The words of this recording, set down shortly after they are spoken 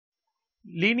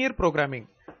Linear programming.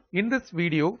 In this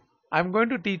video, I am going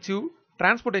to teach you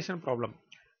transportation problem.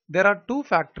 There are two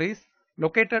factories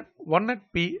located, one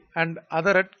at P and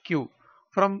other at Q.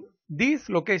 From these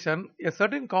location, a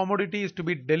certain commodity is to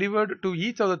be delivered to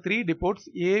each of the three depots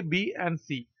A, B and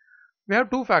C. We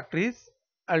have two factories.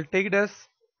 I'll take it as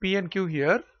P and Q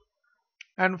here.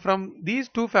 And from these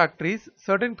two factories,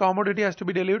 certain commodity has to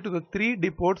be delivered to the three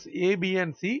depots A, B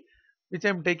and C, which I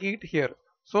am taking it here,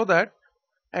 so that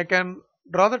I can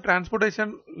draw the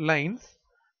transportation lines,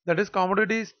 that is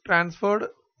commodities transferred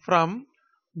from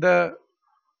the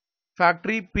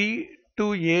factory P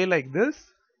to A like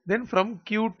this, then from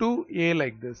Q to A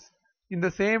like this. In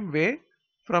the same way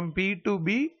from P to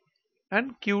B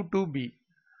and Q to B,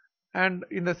 and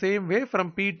in the same way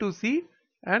from P to C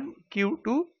and Q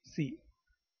to C.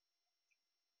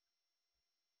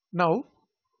 Now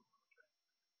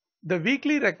the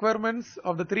weekly requirements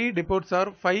of the three depots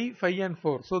are 5, 5 and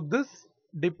 4. So this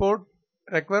depot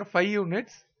require 5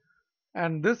 units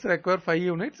and this require 5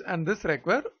 units and this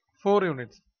require 4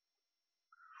 units.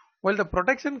 While the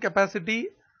production capacity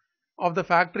of the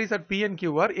factories at P and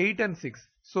Q are 8 and 6.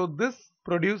 So this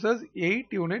produces 8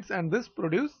 units and this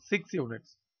produces 6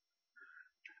 units.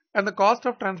 And the cost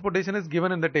of transportation is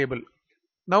given in the table.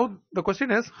 Now the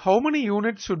question is, how many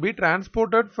units should be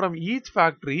transported from each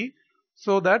factory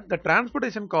so that the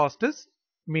transportation cost is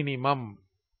minimum?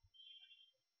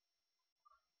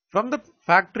 From the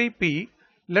factory P,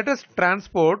 let us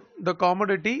transport the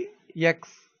commodity X.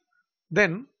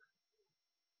 Then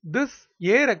this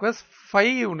A requires 5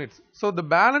 units. So the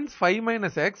balance 5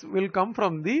 minus X will come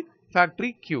from the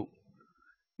factory Q.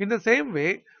 In the same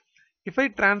way, if I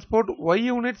transport Y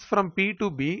units from P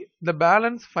to B, the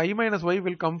balance 5 minus Y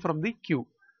will come from the Q.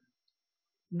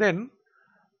 Then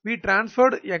we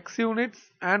transferred X units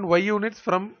and Y units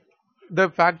from the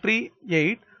factory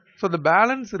 8. So the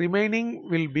balance remaining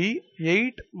will be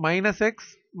 8 minus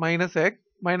X minus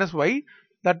Y,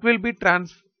 that will be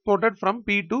transported from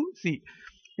P to C.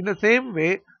 In the same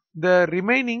way, the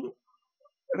remaining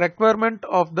requirement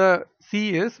of the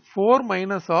C is 4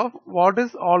 minus of what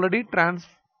is already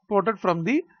transported from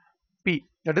the P,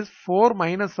 that is 4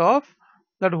 minus of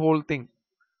that whole thing.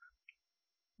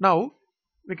 Now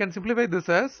we can simplify this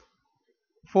as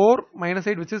 4 minus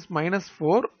 8, which is minus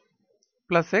 4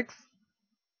 plus X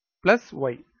plus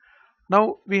Y.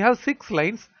 Now we have 6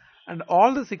 lines and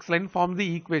all the 6 lines form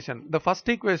the equation. The first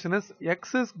equation is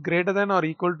X is greater than or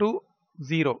equal to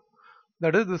 0,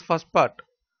 that is this first part.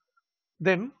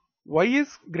 Then Y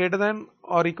is greater than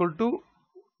or equal to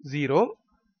 0,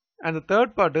 and the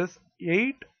third part is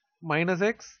 8 minus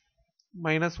X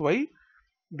minus Y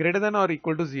greater than or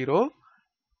equal to 0.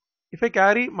 If I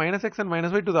carry minus X and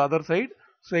minus Y to the other side,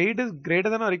 so 8 is greater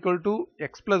than or equal to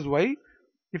X plus Y.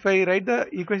 If I write the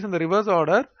equation in the reverse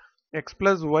order, X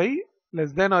plus Y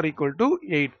less than or equal to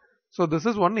 8. So this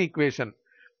is one equation.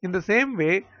 In the same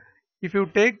way, if you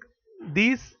take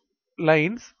these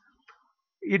lines,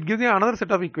 it gives you another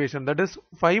set of equation, that is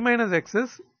 5 minus X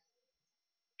is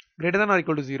greater than or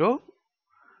equal to 0.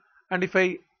 And if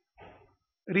I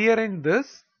rearrange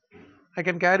this, I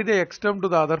can carry the X term to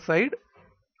the other side,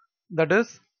 that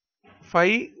is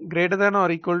 5 greater than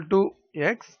or equal to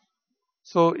X.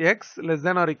 So X less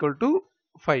than or equal to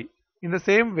 5. In the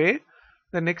same way,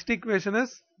 the next equation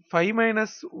is 5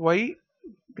 minus Y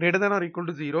greater than or equal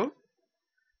to 0.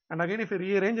 And again if I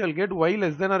rearrange, I will get Y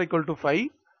less than or equal to 5.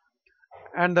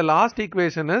 And the last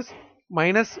equation is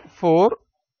minus 4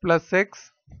 plus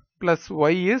X plus Y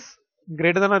is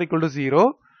greater than or equal to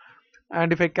 0.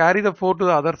 And if I carry the 4 to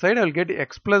the other side, I will get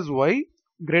X plus Y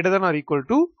greater than or equal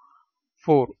to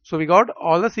 4. So we got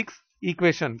all the 6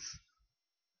 equations.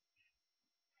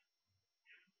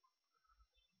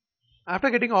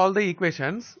 After getting all the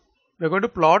equations, we are going to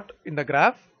plot in the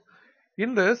graph.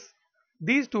 In this,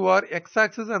 these two are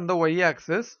x-axis and the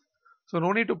y-axis, so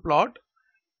no need to plot.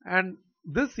 And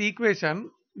this equation,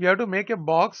 we have to make a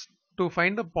box to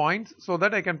find the points so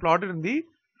that I can plot it in the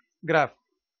graph.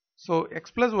 So x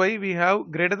plus y we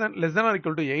have greater than, less than or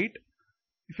equal to 8.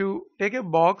 If you take a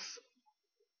box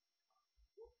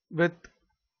with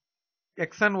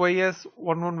x and y as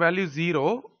one value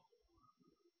 0,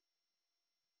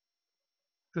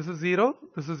 this is 0,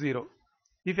 this is 0.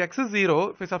 If x is 0,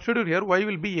 if I substitute here, y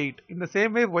will be 8. In the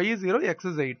same way, y is 0, x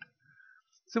is 8.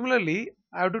 Similarly,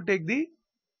 I have to take the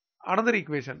another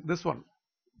equation, this one.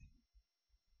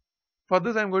 For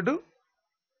this I am going to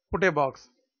put a box,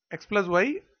 x plus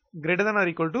y greater than or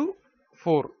equal to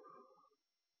 4.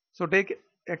 So take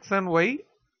x and y.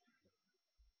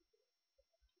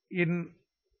 In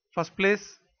first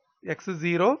place x is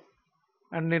 0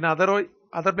 and in other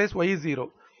place y is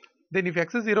 0. Then if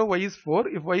x is 0, y is 4.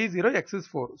 If y is 0, x is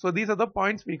 4. So these are the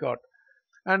points we got.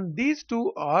 And these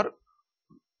two are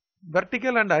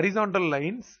vertical and horizontal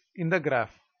lines in the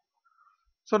graph.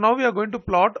 So now we are going to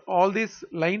plot all these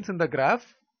lines in the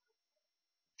graph.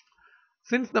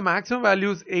 Since the maximum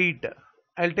value is 8,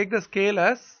 I'll take the scale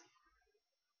as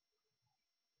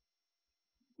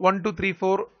 1, 2, 3,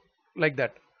 4 like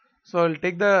that. So I'll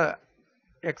take the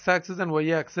x-axis and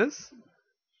y-axis.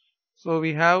 So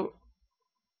we have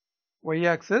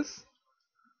y-axis,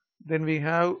 then we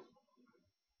have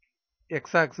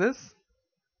x-axis,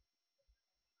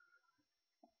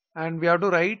 and we have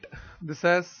to write this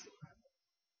as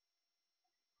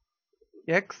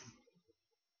x,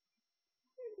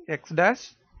 x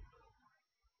dash,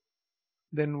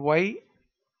 then y,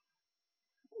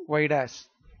 y dash.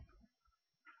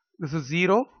 This is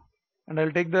 0, and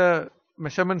I'll take the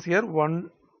measurements here 1,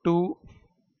 2,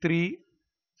 3,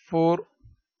 4,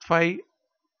 5,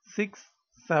 6,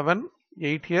 7,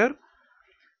 8 here.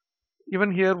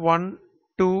 Even here 1,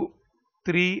 2,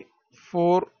 3,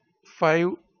 4,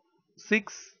 5,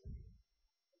 6,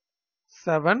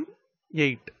 7,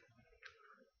 8.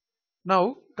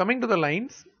 Now coming to the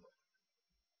lines,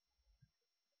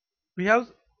 we have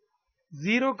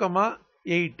 0,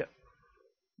 8,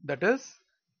 that is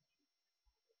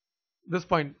this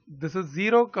point. This is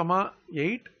 0,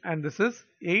 8 and this is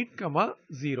 8,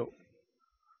 0.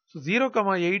 So 0,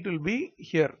 8 will be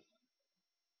here.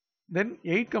 Then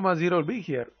 8, 0 will be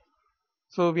here.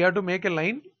 So we have to make a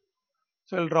line.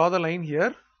 So I'll draw the line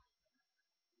here.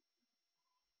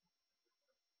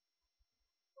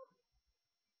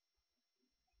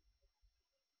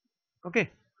 Okay.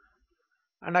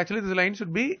 And actually this line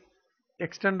should be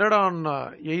extended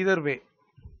on either way.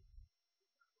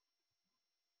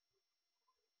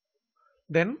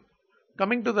 Then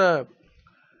coming to the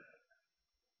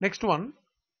next one,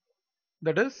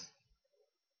 that is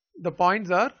the points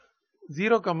are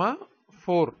 0,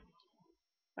 4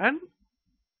 and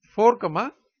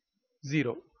 4,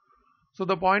 0. So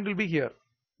the point will be here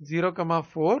 0,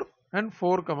 4 and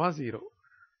 4, 0.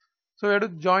 So we have to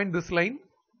join this line.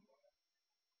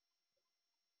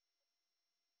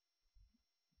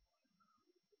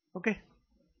 Okay.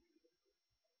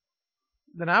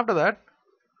 Then after that,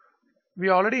 we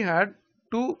already had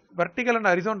two vertical and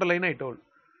horizontal line I told.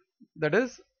 That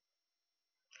is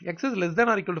x is less than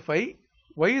or equal to 5,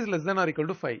 y is less than or equal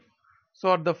to 5.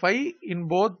 So at the 5 in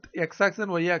both x-axis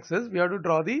and y-axis, we have to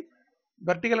draw the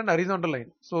vertical and horizontal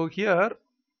line. So here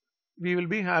we will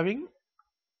be having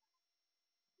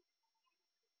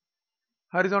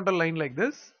horizontal line like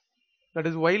this, that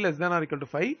is y less than or equal to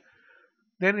 5.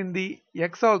 Then in the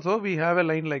x also we have a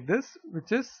line like this,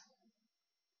 which is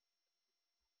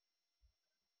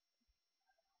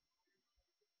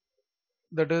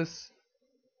that is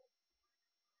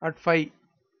at 5.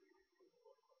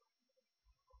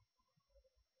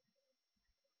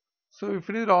 So we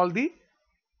finished all the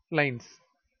lines.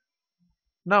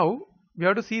 Now we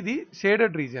have to see the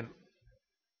shaded region.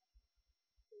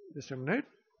 Just a minute.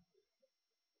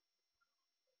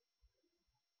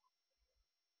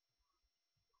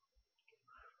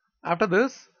 After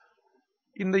this,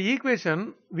 in the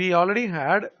equation we already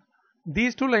had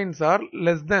these two lines are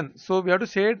less than, so we have to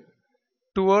shade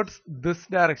towards this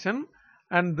direction,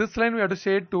 and this line we have to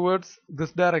shade towards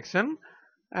this direction.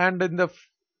 And in the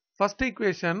first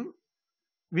equation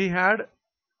we had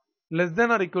less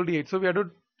than or equal to 8, so we have to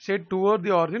shade toward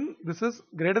the origin. This is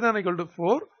greater than or equal to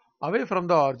 4 away from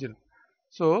the origin.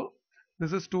 So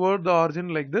this is toward the origin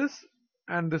like this,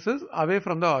 and this is away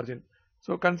from the origin.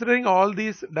 So considering all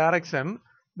these direction,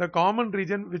 the common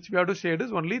region which we have to shade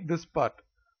is only this part.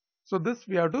 So this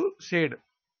we have to shade.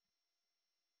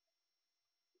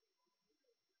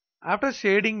 After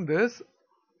shading this,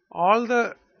 all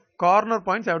the corner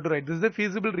points I have to write. This is the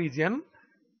feasible region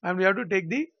and we have to take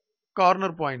the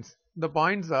corner points. The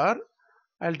points are,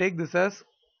 I'll take this as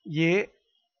A,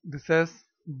 this as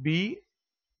B,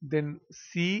 then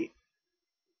C,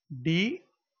 D,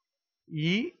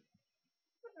 E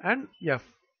and F.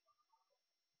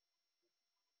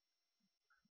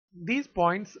 These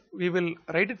points we will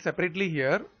write it separately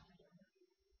here.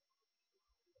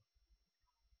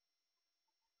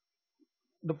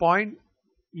 The point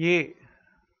A,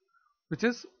 which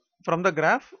is from the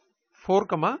graph 4,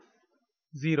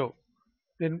 0.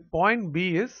 Then point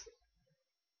B is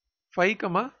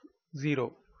 5,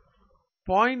 0.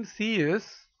 Point C is,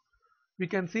 we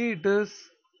can see it is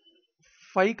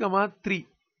 5, 3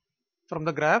 from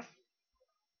the graph.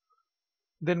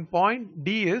 Then point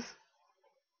D is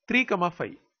 3,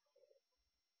 5.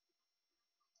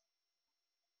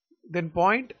 Then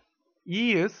point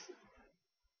E is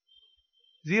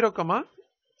 0,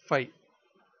 5,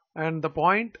 and the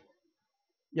point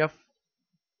F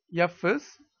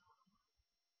is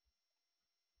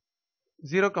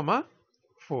 0,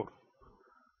 4.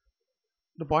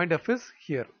 The point F is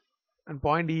here and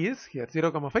point E is here,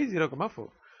 0, 5, 0, 4.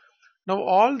 Now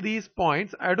all these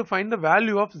points I have to find the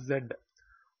value of Z.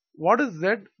 What is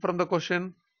Z from the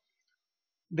question?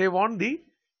 They want the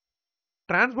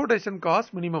transportation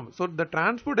cost minimum. So the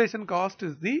transportation cost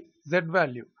is the Z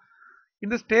value. In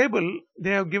this table,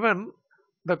 they have given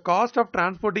the cost of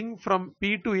transporting from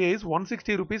P to A is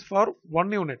 160 rupees for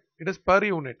 1 unit. It is per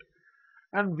unit.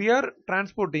 And we are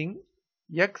transporting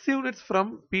X units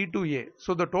from P to A.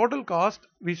 So the total cost,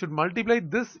 we should multiply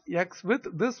this X with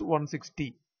this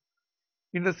 160.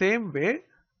 In the same way,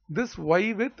 this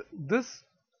Y with this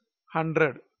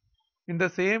 100. In the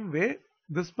same way,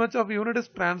 this much of unit is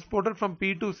transported from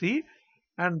P to C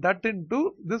and that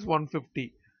into this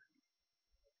 150.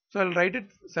 So I'll write it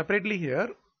separately here.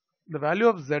 The value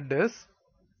of Z is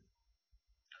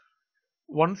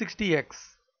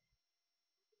 160X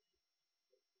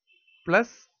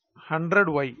plus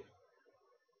 100Y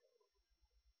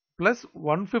plus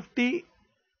 150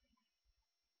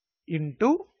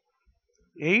 into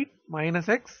 8 minus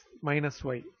X minus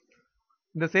Y.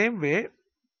 In the same way,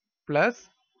 plus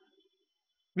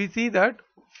we see that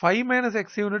 5 minus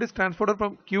X unit is transported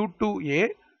from Q to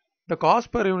A. The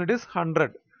cost per unit is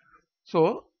 100.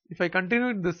 So if I continue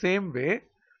in the same way,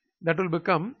 that will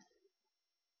become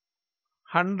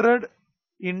 100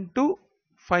 into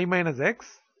 5 minus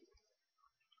X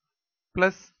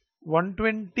plus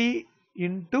 120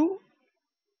 into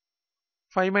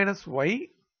 5 minus Y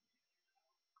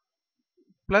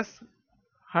plus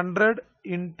 100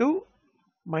 into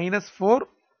minus 4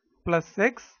 plus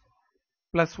X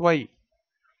plus Y.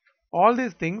 All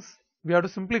these things we have to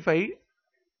simplify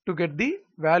to get the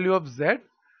value of Z,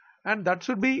 and that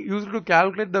should be used to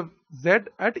calculate the Z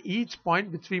at each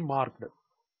point which we marked.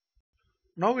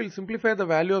 Now we'll simplify the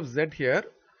value of Z here.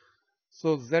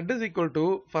 So Z is equal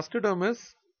to, first term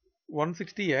is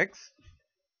 160X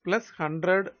plus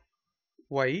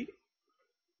 100Y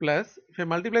plus, if I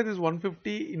multiply this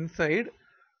 150 inside,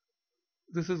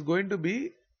 this is going to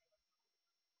be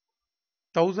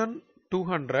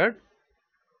 1200.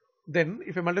 Then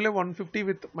if I multiply 150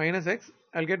 with minus X,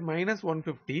 I'll get minus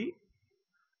 150.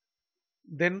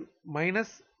 Then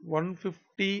minus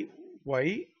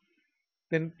 150Y,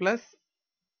 then plus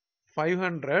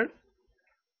 500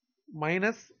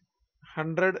 minus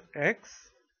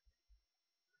 100X,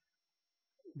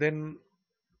 then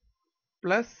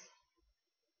plus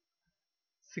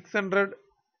 600Y,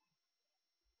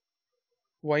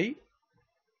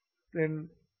 then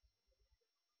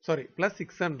plus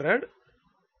 600,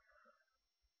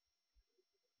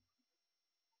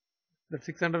 that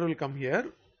 600 will come here,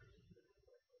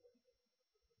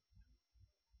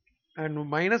 and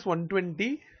minus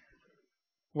 120Y.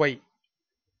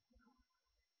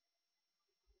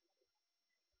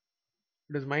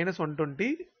 It is minus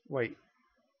 120Y.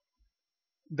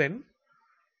 Then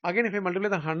again if I multiply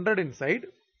the 100 inside,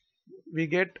 we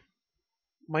get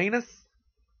minus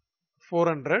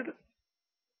 400,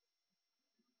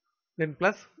 then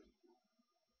plus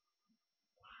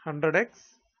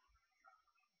 100X,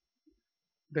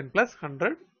 then plus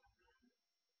 100Y.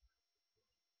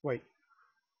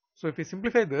 So if we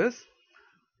simplify this,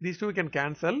 these two we can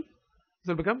cancel. This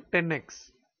will become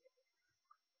 10X.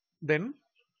 Then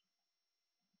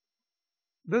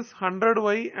this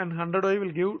 100Y and 100Y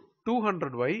will give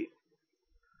 200Y,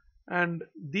 and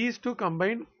these two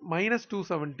combined minus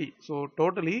 270. So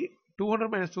totally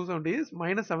 200 minus 270 is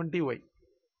minus 70Y.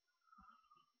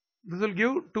 This will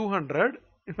give 200.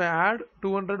 If I add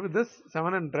 200 with this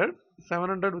 700,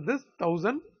 700 with this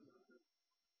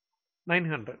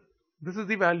 1900. This is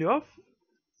the value of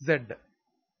Z.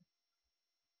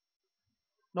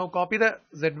 Now copy the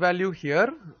Z value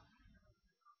here,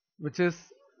 which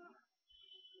is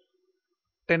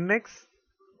 10X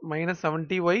minus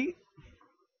 70Y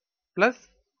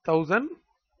plus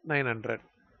 1900.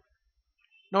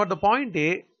 Now at the point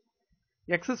A,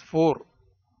 X is 4.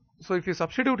 So if you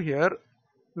substitute here,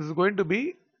 this is going to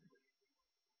be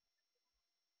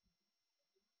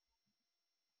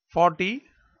 40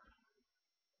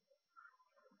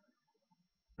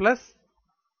 plus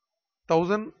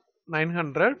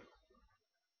 1900,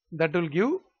 that will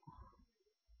give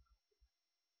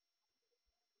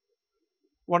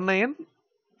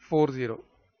 1940.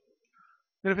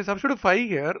 Then if you substitute 5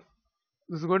 here,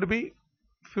 this is going to be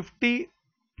 50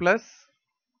 plus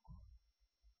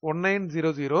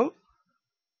 1900,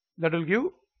 that will give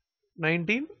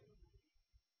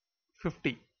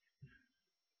 1950.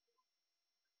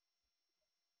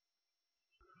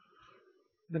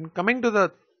 Then coming to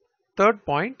the third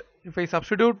point, if I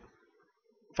substitute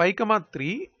 5 comma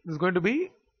 3, this is going to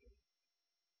be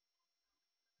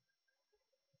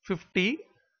 50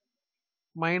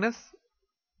 minus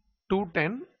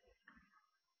 210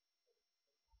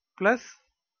 plus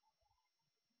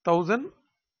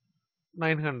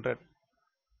 1900.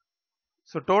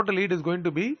 So totally it is going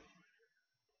to be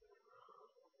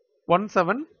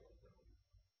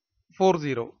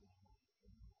 1740.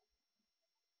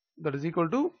 That is equal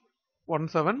to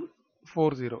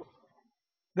 1740.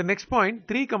 The next point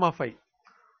 3 comma 5.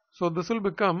 So this will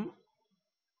become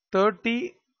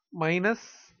 30 minus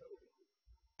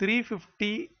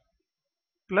 350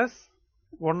 plus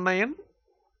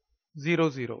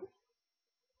 1900.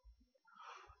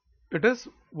 It is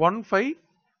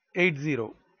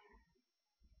 1580.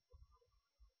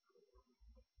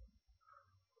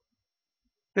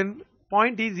 Then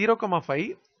point is 0 comma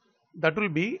 5, that will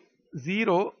be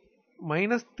 0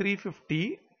 minus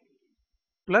 350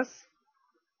 plus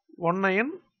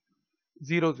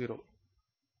 1900.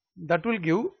 That will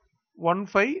give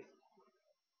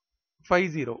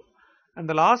 1550. And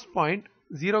the last point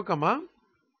 0 comma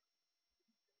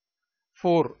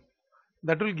 4,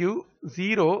 that will give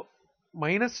 0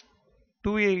 minus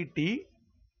 280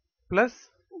 plus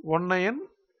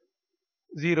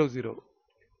 1900,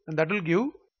 and that will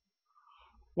give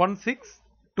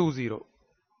 1620.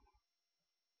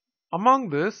 Among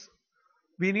this,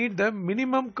 we need the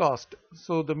minimum cost.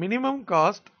 So the minimum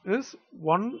cost is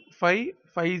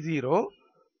 1550,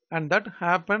 and that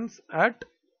happens at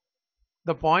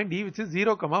the point E, which is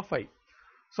 0 comma 5.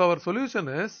 So our solution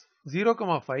is 0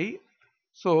 comma 5.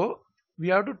 So we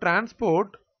have to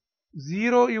transport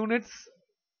 0 units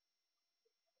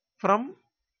from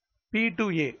P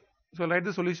to A. So write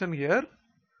the solution here.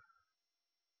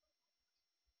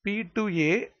 P to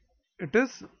A, it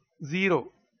is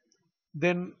 0.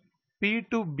 Then P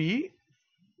to B,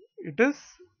 it is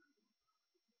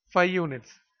 5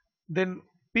 units. Then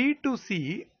P to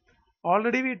C,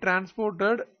 already we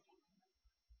transported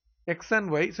X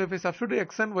and Y. So if I substitute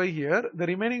X and Y here, the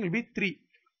remaining will be 3.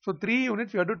 So 3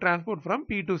 units we have to transport from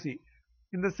P to C.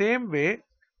 In the same way,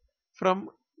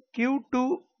 from Q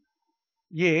to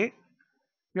A,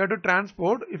 we have to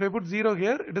transport, if I put 0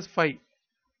 here, it is 5.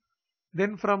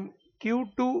 Then from Q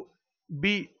to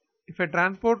B, if I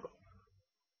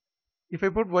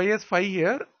put Y as 5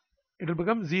 here, it will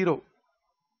become 0.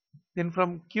 Then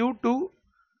from Q to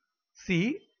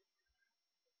C,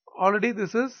 already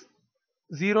this is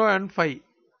 0 and 5.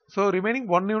 So remaining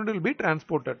 1 unit will be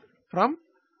transported from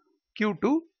Q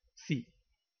to C.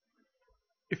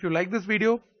 If you like this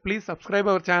video, please subscribe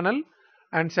our channel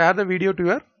and share the video to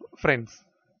your friends.